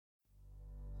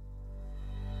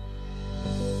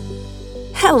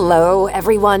Hello,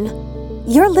 everyone.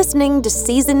 You're listening to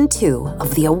Season 2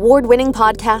 of the award-winning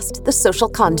podcast, The Social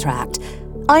Contract.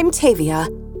 I'm Tavia.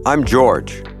 I'm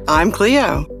George. I'm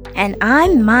Cleo. And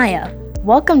I'm Maya.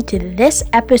 Welcome to this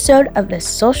episode of The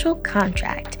Social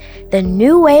Contract, the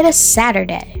new way to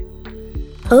Saturday.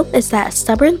 Hope is that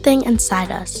stubborn thing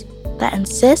inside us that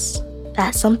insists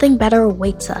that something better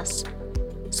awaits us,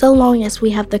 so long as we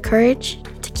have the courage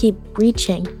to keep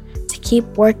reaching, to keep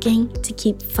working, to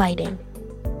keep fighting.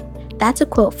 That's a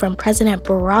quote from President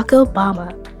Barack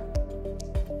Obama.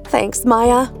 Thanks,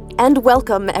 Maya, and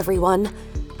welcome, everyone.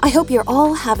 I hope you're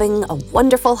all having a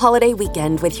wonderful holiday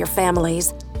weekend with your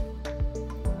families.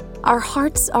 Our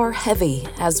hearts are heavy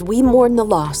as we mourn the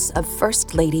loss of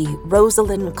First Lady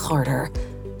Rosalynn Carter.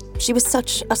 She was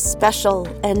such a special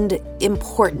and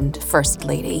important First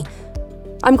Lady.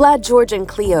 I'm glad George and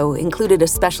Cleo included a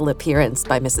special appearance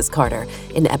by Mrs. Carter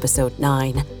in episode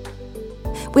 9.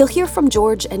 We'll hear from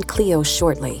George and Cleo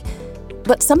shortly,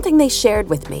 but something they shared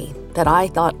with me that I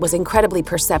thought was incredibly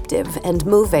perceptive and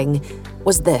moving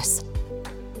was this.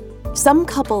 Some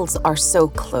couples are so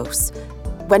close.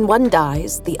 When one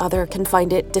dies, the other can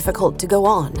find it difficult to go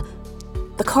on.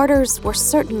 The Carters were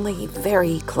certainly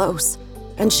very close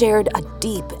and shared a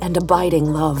deep and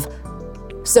abiding love.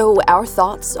 So our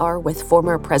thoughts are with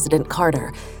former President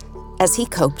Carter as he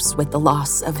copes with the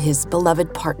loss of his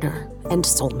beloved partner and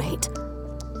soulmate.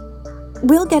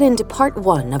 We'll get into part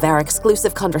 1 of our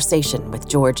exclusive conversation with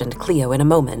George and Cleo in a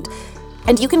moment,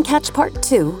 and you can catch part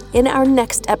 2 in our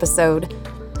next episode.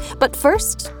 But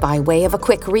first, by way of a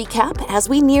quick recap, as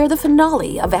we near the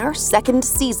finale of our second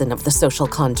season of The Social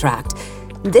Contract,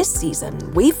 this season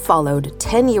we've followed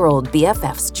 10-year-old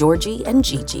BFFs Georgie and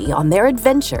GiGi on their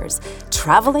adventures,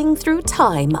 traveling through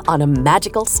time on a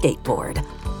magical skateboard.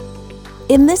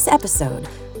 In this episode,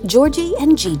 Georgie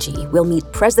and GiGi will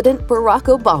meet President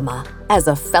Barack Obama as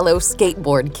a fellow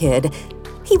skateboard kid.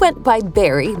 He went by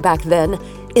Barry back then,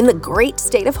 in the great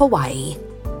state of Hawaii.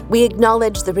 We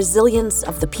acknowledge the resilience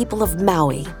of the people of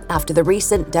Maui after the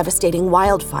recent devastating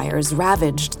wildfires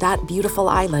ravaged that beautiful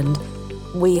island.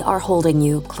 We are holding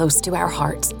you close to our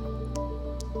hearts.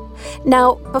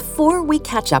 Now, before we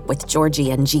catch up with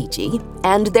Georgie and GiGi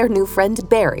and their new friend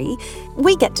Barry,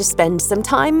 we get to spend some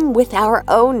time with our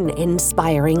own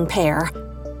inspiring pair.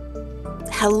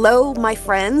 Hello, my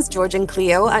friends, George and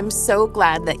Cleo. I'm so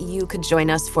glad that you could join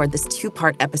us for this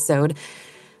 2-part episode.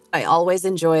 I always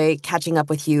enjoy catching up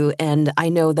with you, and I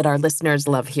know that our listeners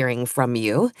love hearing from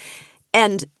you.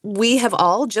 And we have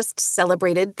all just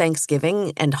celebrated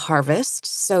Thanksgiving and harvest,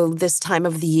 so this time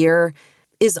of the year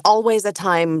is always a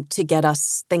time to get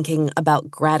us thinking about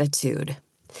gratitude.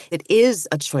 It is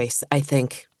a choice, I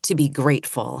think, to be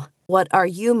grateful. What are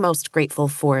you most grateful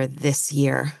for this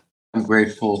year? I'm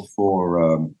grateful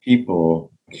for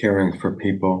people, caring for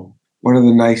people. One of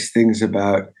the nice things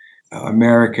about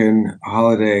American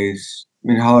holidays,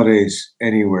 holidays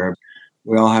anywhere,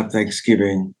 we all have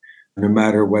Thanksgiving, no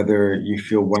matter whether you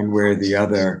feel one way or the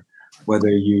other, whether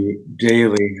you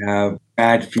daily have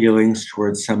bad feelings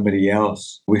towards somebody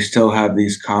else, we still have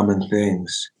these common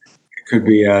things. It could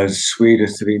be as sweet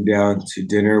as sitting down to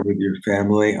dinner with your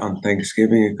family on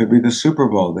Thanksgiving. It could be the Super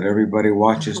Bowl that everybody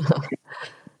watches.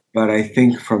 But I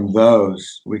think from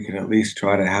those, we can at least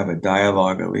try to have a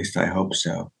dialogue, at least I hope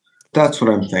so. That's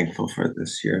what I'm thankful for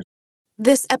this year.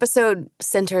 This episode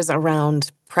centers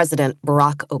around President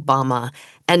Barack Obama,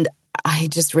 and I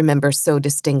just remember so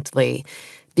distinctly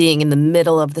being in the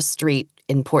middle of the street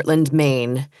in Portland,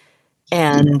 Maine,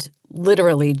 and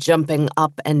literally jumping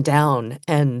up and down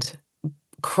and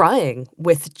crying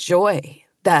with joy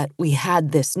that we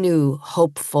had this new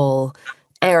hopeful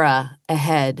era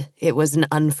ahead. It was an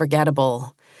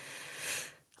unforgettable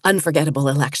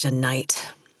election night.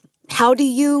 How do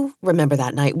you remember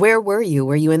that night? Where were you?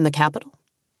 Were you in the Capitol?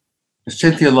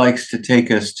 Cynthia likes to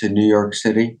take us to New York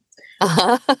City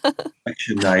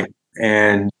election night,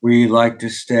 and we like to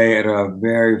stay at a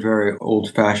very, very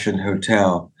old-fashioned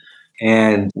hotel.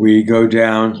 And we go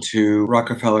down to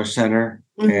Rockefeller Center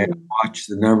and watch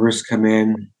the numbers come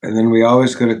in. And then we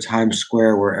always go to Times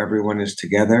Square where everyone is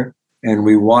together. And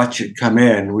we watch it come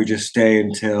in. We just stay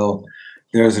until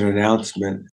there's an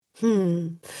announcement.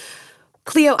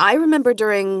 Cleo, I remember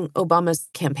during Obama's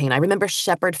campaign, I remember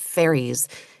Shepherd Ferry's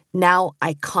now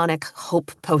iconic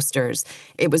hope posters.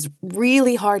 It was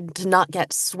really hard to not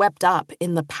get swept up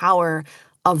in the power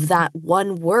of that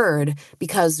one word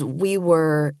because we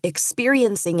were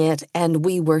experiencing it and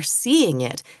we were seeing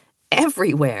it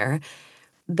everywhere.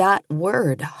 That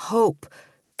word, hope,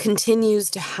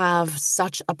 continues to have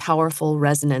such a powerful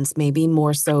resonance, maybe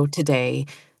more so today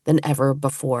than ever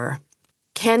before.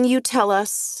 Can you tell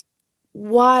us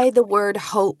why the word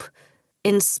hope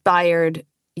inspired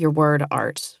your word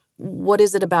art. What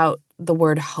is it about the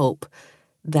word hope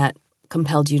that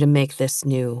compelled you to make this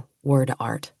new word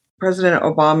art? President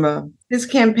Obama, his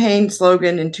campaign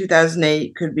slogan in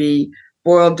 2008 could be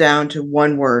boiled down to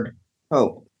one word: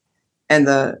 hope. And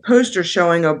the poster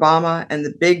showing Obama and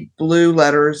the big blue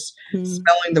letters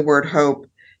spelling the word hope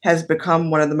has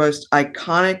become one of the most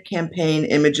iconic campaign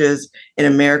images in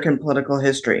American political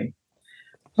history.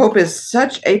 Hope is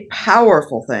such a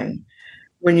powerful thing.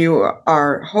 When you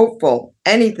are hopeful,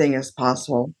 anything is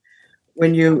possible.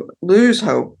 When you lose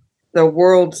hope, the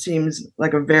world seems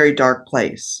like a very dark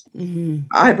place.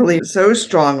 I believe so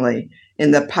strongly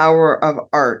in the power of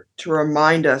art to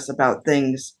remind us about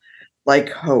things like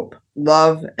hope,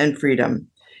 love, and freedom.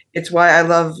 It's why I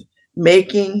love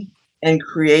making and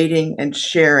creating and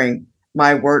sharing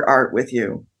my word art with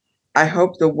you. I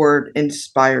hope the word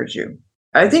inspires you.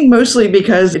 I think mostly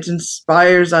because it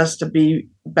inspires us to be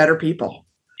better people.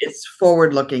 It's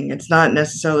forward looking. It's not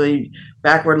necessarily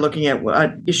backward looking at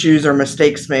what issues or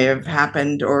mistakes may have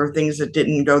happened or things that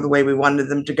didn't go the way we wanted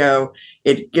them to go.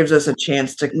 It gives us a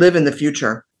chance to live in the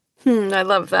future. I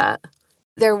love that.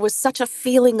 There was such a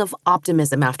feeling of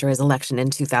optimism after his election in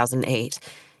 2008.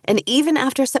 And even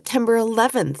after September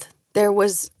 11th, there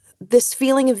was this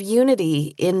feeling of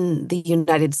unity in the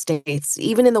United States,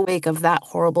 even in the wake of that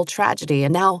horrible tragedy.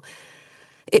 And now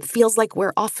it feels like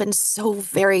we're often so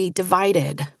very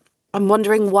divided. I'm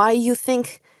wondering why you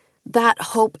think that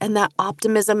hope and that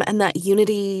optimism and that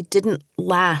unity didn't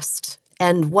last,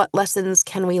 and what lessons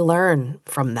can we learn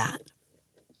from that?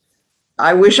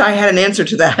 I wish I had an answer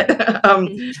to that.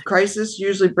 Crisis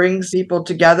usually brings people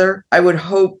together. I would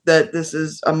hope that this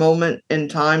is a moment in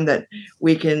time that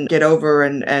we can get over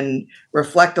and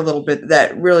reflect a little bit,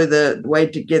 that really the way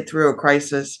to get through a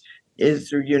crisis is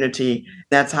through unity.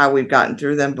 That's how we've gotten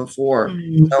through them before.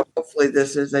 So hopefully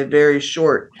this is a very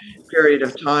short period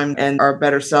of time and our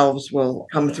better selves will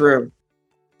come through.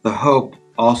 The hope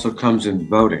also comes in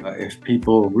voting. If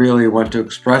people really want to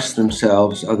express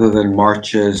themselves other than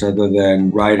marches, other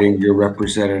than writing your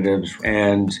representatives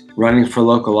and running for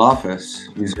local office,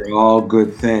 these are all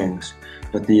good things.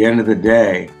 But at the end of the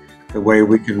day, the way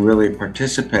we can really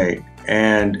participate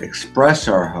and express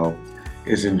our hope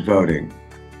is in voting.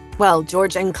 Well,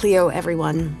 George and Cleo,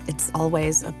 everyone, it's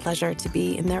always a pleasure to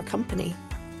be in their company.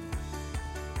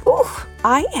 Ooh,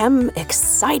 I am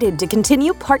excited to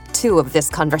continue part 2 of this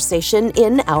conversation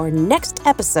in our next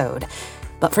episode.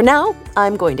 But for now,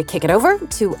 I'm going to kick it over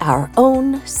to our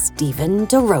own Stephen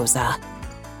DeRosa.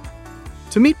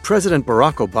 To meet President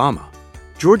Barack Obama,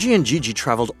 Georgie and GiGi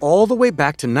traveled all the way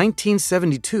back to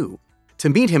 1972 to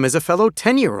meet him as a fellow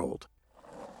 10-year-old.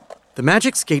 The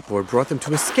magic skateboard brought them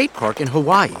to a skate park in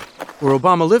Hawaii, where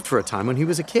Obama lived for a time when he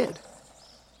was a kid.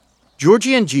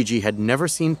 Georgie and GiGi had never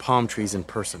seen palm trees in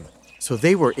person, so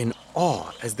they were in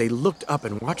awe as they looked up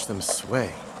and watched them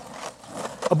sway.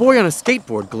 A boy on a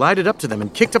skateboard glided up to them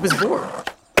and kicked up his board.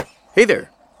 "Hey there,"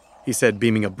 he said,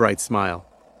 beaming a bright smile.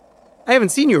 "I haven't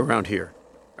seen you around here.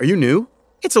 Are you new?"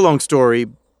 "It's a long story,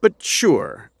 but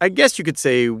sure, I guess you could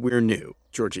say we're new,"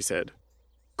 Georgie said.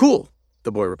 "Cool,"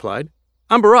 the boy replied.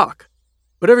 "I'm Barack,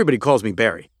 but everybody calls me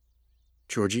Barry."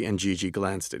 Georgie and GiGi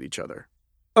glanced at each other.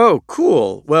 "Oh,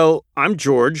 cool. Well, I'm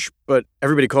George, but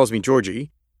everybody calls me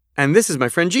Georgie. And this is my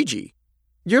friend GiGi.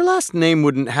 Your last name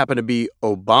wouldn't happen to be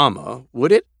Obama,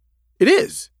 would it?" "It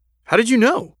is. How did you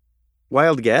know?"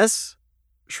 "Wild guess?"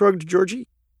 shrugged Georgie.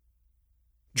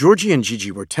 Georgie and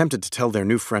GiGi were tempted to tell their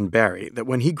new friend Barry that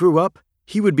when he grew up,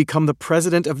 he would become the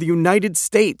President of the United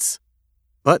States.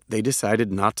 But they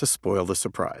decided not to spoil the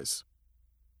surprise.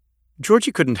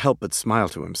 Georgie couldn't help but smile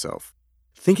to himself,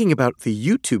 thinking about the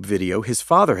YouTube video his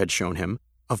father had shown him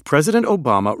of President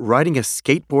Obama riding a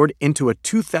skateboard into a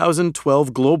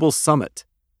 2012 global summit.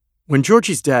 When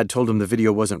Georgie's dad told him the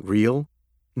video wasn't real,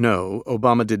 no,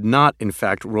 Obama did not in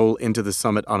fact roll into the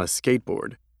summit on a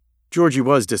skateboard, Georgie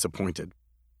was disappointed.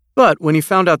 But when he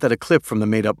found out that a clip from the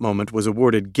made-up moment was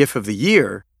awarded GIF of the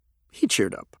Year, he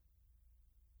cheered up.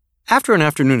 After an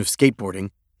afternoon of skateboarding,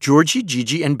 Georgie,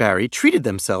 GiGi, and Barry treated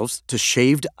themselves to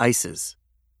shaved ices.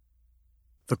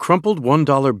 The crumpled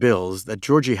 $1 bills that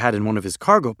Georgie had in one of his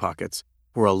cargo pockets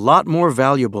were a lot more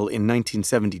valuable in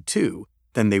 1972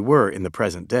 than they were in the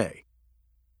present day.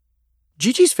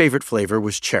 GiGi's favorite flavor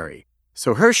was cherry,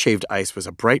 so her shaved ice was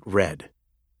a bright red.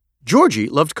 Georgie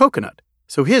loved coconut,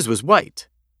 so his was white.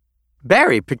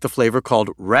 Barry picked the flavor called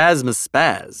Razmus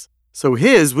Spaz, so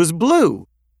his was blue.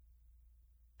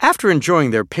 After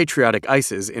enjoying their patriotic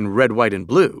ices in red, white, and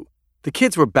blue, the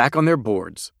kids were back on their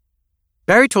boards.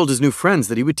 Barry told his new friends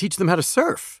that he would teach them how to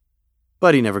surf,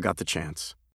 but he never got the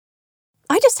chance.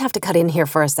 I just have to cut in here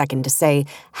for a second to say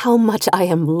how much I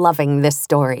am loving this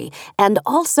story. And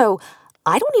also,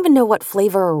 I don't even know what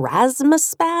flavor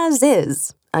Razzmaspaz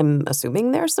is. I'm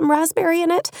assuming there's some raspberry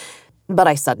in it. But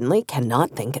I suddenly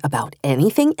cannot think about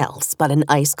anything else but an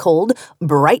ice-cold,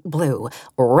 bright blue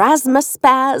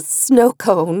Razzmaspaz snow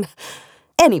cone.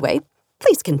 Anyway,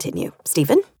 please continue,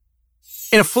 Stephen.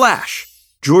 In a flash,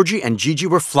 Georgie and GiGi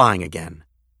were flying again,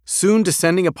 soon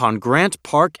descending upon Grant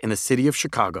Park in the city of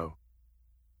Chicago.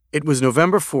 It was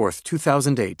November 4th,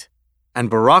 2008, and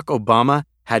Barack Obama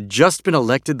had just been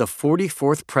elected the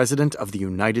 44th President of the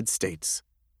United States.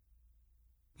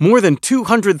 More than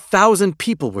 200,000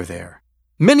 people were there.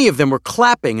 Many of them were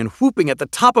clapping and whooping at the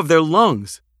top of their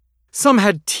lungs. Some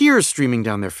had tears streaming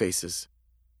down their faces.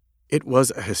 It was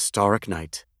a historic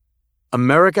night.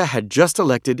 America had just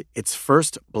elected its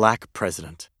first black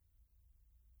president.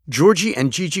 Georgie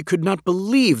and GiGi could not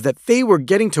believe that they were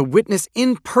getting to witness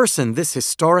in person this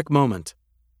historic moment,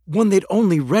 one they'd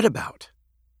only read about.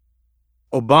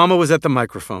 Obama was at the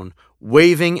microphone,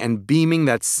 waving and beaming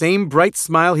that same bright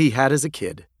smile he had as a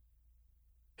kid.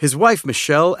 His wife,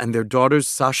 Michelle, and their daughters,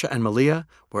 Sasha and Malia,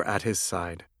 were at his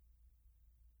side.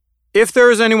 If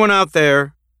there is anyone out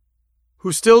there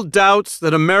who still doubts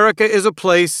that America is a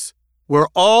place where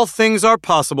all things are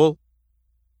possible,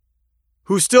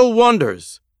 who still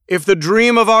wonders if the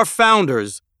dream of our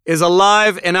founders is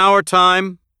alive in our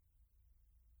time,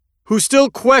 who still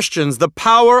questions the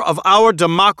power of our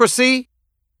democracy,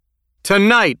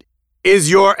 tonight is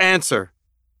your answer.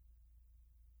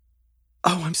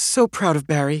 "Oh, I'm so proud of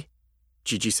Barry,"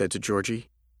 GiGi said to Georgie.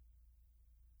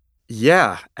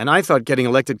 "Yeah, and I thought getting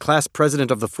elected class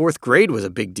president of the 4th grade was a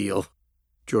big deal,"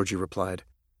 Georgie replied.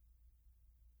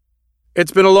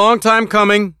 "It's been a long time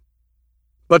coming,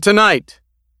 but tonight,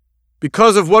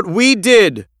 because of what we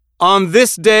did on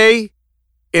this day,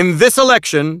 in this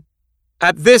election,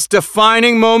 at this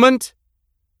defining moment,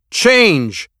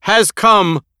 change has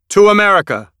come to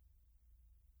America."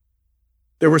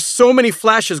 There were so many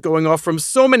flashes going off from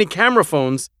so many camera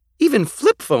phones, even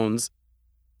flip phones,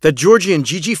 that Georgie and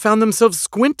GiGi found themselves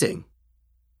squinting.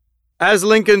 As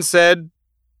Lincoln said,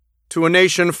 to a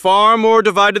nation far more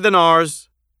divided than ours,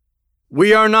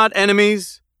 we are not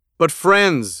enemies, but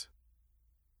friends.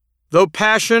 Though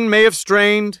passion may have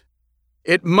strained,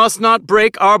 it must not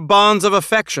break our bonds of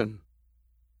affection.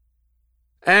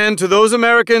 And to those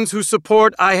Americans whose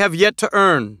support I have yet to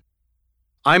earn,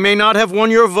 I may not have won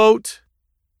your vote,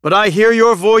 but I hear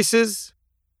your voices,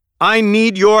 I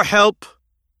need your help,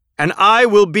 and I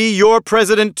will be your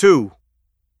president too.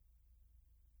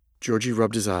 Georgie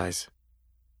rubbed his eyes.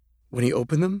 When he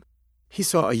opened them, he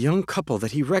saw a young couple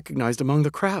that he recognized among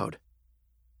the crowd.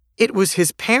 It was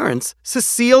his parents,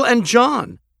 Cecile and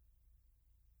John.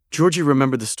 Georgie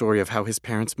remembered the story of how his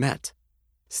parents met,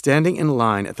 standing in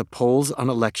line at the polls on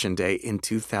Election Day in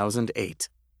 2008.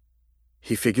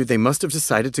 He figured they must have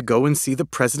decided to go and see the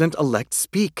president-elect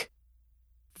speak.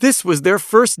 This was their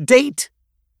first date.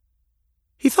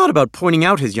 He thought about pointing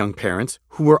out his young parents,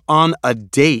 who were on a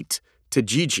date, to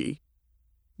GiGi,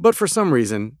 but for some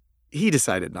reason, he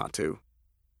decided not to.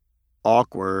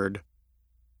 Awkward.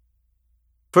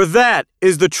 For that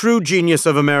is the true genius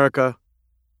of America,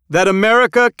 that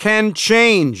America can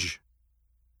change.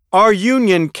 Our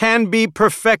union can be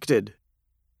perfected.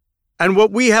 And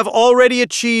what we have already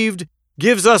achieved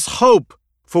gives us hope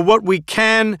for what we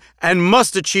can and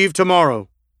must achieve tomorrow.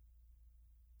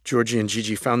 Georgie and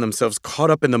GiGi found themselves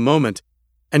caught up in the moment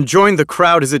and joined the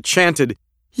crowd as it chanted,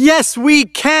 "Yes, we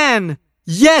can!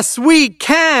 Yes, we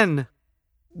can!"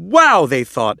 Wow, they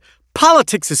thought,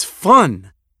 politics is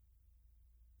fun.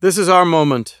 This is our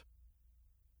moment.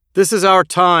 This is our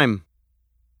time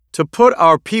to put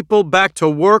our people back to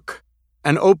work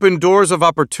and open doors of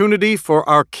opportunity for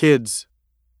our kids,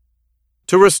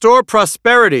 to restore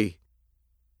prosperity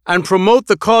and promote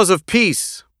the cause of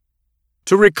peace,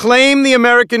 to reclaim the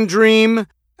American dream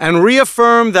and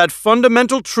reaffirm that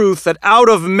fundamental truth that out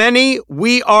of many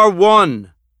we are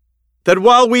one, that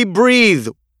while we breathe,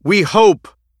 we hope,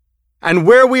 and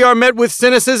where we are met with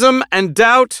cynicism and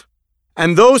doubt,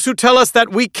 and those who tell us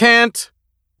that we can't,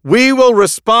 we will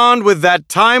respond with that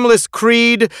timeless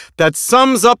creed that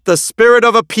sums up the spirit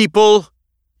of a people: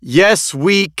 yes,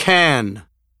 we can.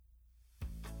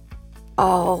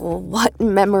 Oh, what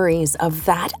memories of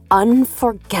that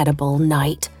unforgettable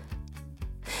night.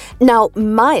 Now,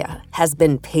 Maya has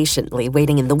been patiently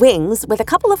waiting in the wings with a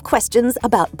couple of questions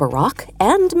about Barack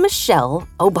and Michelle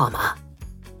Obama.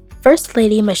 First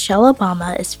Lady Michelle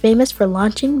Obama is famous for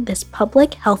launching this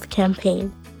public health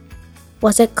campaign.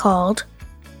 Was it called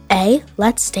A,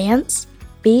 Let's Dance,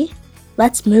 B,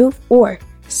 Let's Move, or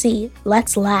C,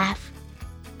 Let's Laugh?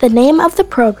 The name of the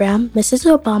program Mrs.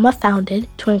 Obama founded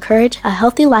to encourage a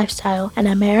healthy lifestyle in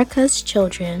America's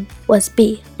children was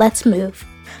B, Let's Move.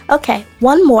 Okay,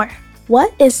 one more.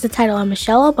 What is the title of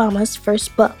Michelle Obama's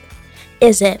first book?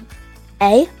 Is it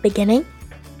A, Beginning,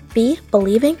 B,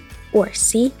 Believing, or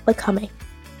C, Becoming?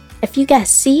 If you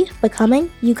guessed C, Becoming,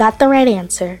 you got the right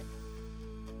answer.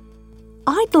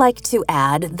 I'd like to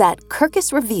add that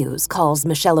Kirkus Reviews calls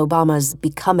Michelle Obama's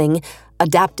Becoming,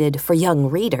 adapted for young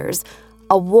readers,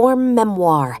 a warm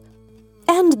memoir.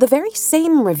 And the very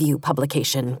same review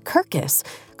publication, Kirkus,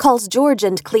 calls George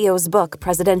and Cleo's book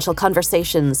Presidential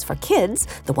Conversations for Kids,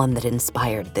 the one that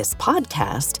inspired this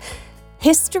podcast,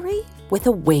 history with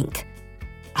a wink.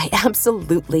 I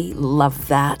absolutely love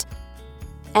that.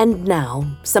 And now,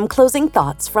 some closing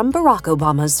thoughts from Barack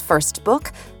Obama's first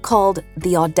book called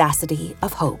The Audacity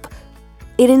of Hope.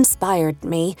 It inspired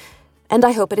me, and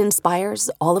I hope it inspires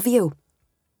all of you.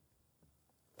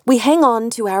 We hang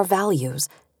on to our values,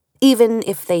 even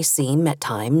if they seem at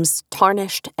times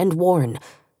tarnished and worn.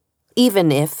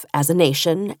 Even if, as a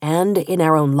nation and in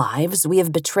our own lives, we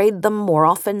have betrayed them more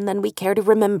often than we care to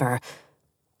remember.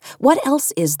 What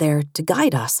else is there to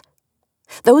guide us?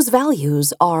 Those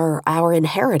values are our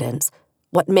inheritance,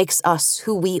 what makes us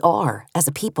who we are as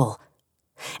a people.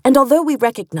 And although we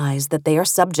recognize that they are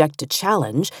subject to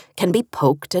challenge, can be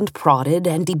poked and prodded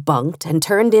and debunked and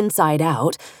turned inside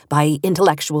out by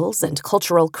intellectuals and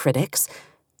cultural critics,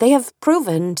 they have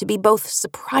proven to be both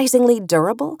surprisingly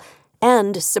durable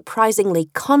and surprisingly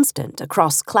constant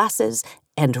across classes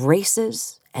and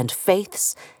races and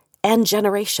faiths and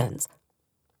generations.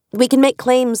 We can make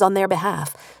claims on their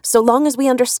behalf, so long as we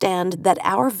understand that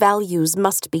our values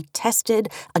must be tested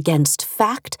against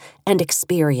fact and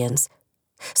experience,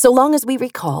 so long as we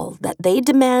recall that they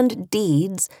demand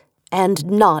deeds and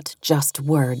not just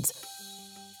words.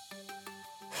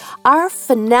 Our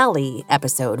finale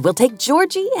episode will take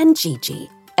Georgie and GiGi,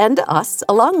 and us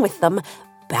along with them,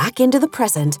 back into the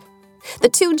present. The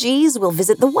two Gs will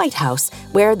visit the White House,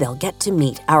 where they'll get to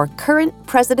meet our current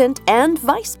president and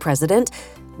vice president,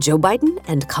 Joe Biden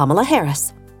and Kamala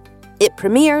Harris. It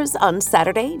premieres on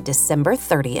Saturday, December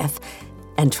 30th,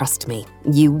 and trust me,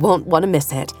 you won't want to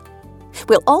miss it.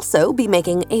 We'll also be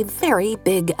making a very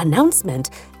big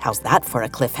announcement. How's that for a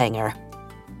cliffhanger?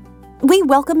 We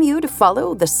welcome you to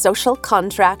follow The Social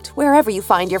Contract wherever you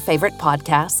find your favorite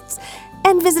podcasts,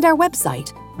 and visit our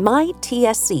website,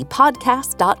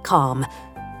 mytscpodcast.com.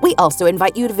 We also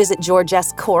invite you to visit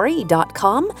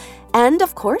georgescorey.com and,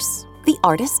 of course,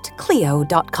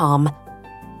 theartistcleo.com.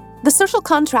 The Social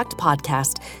Contract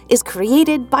podcast is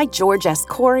created by George S.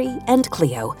 Corey and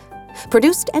Cleo.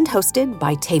 Produced and hosted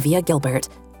by Tavia Gilbert.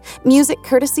 Music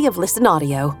courtesy of Listen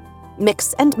Audio.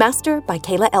 Mix and master by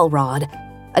Kayla Elrod.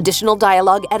 Additional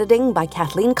dialogue editing by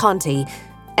Kathleen Conti.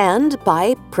 And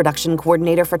by production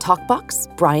coordinator for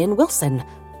TalkBox, Brian Wilson.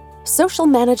 Social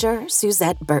manager,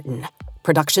 Suzette Burton.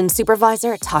 Production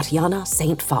supervisor, Tatiana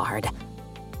St. Fard.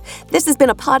 This has been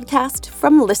a podcast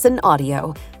from Listen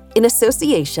Audio in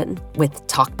association with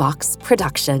TalkBox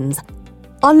Productions.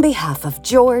 On behalf of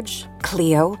George,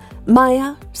 Cleo,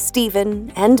 Maya,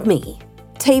 Stephen, and me,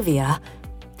 Tavia,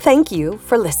 thank you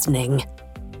for listening.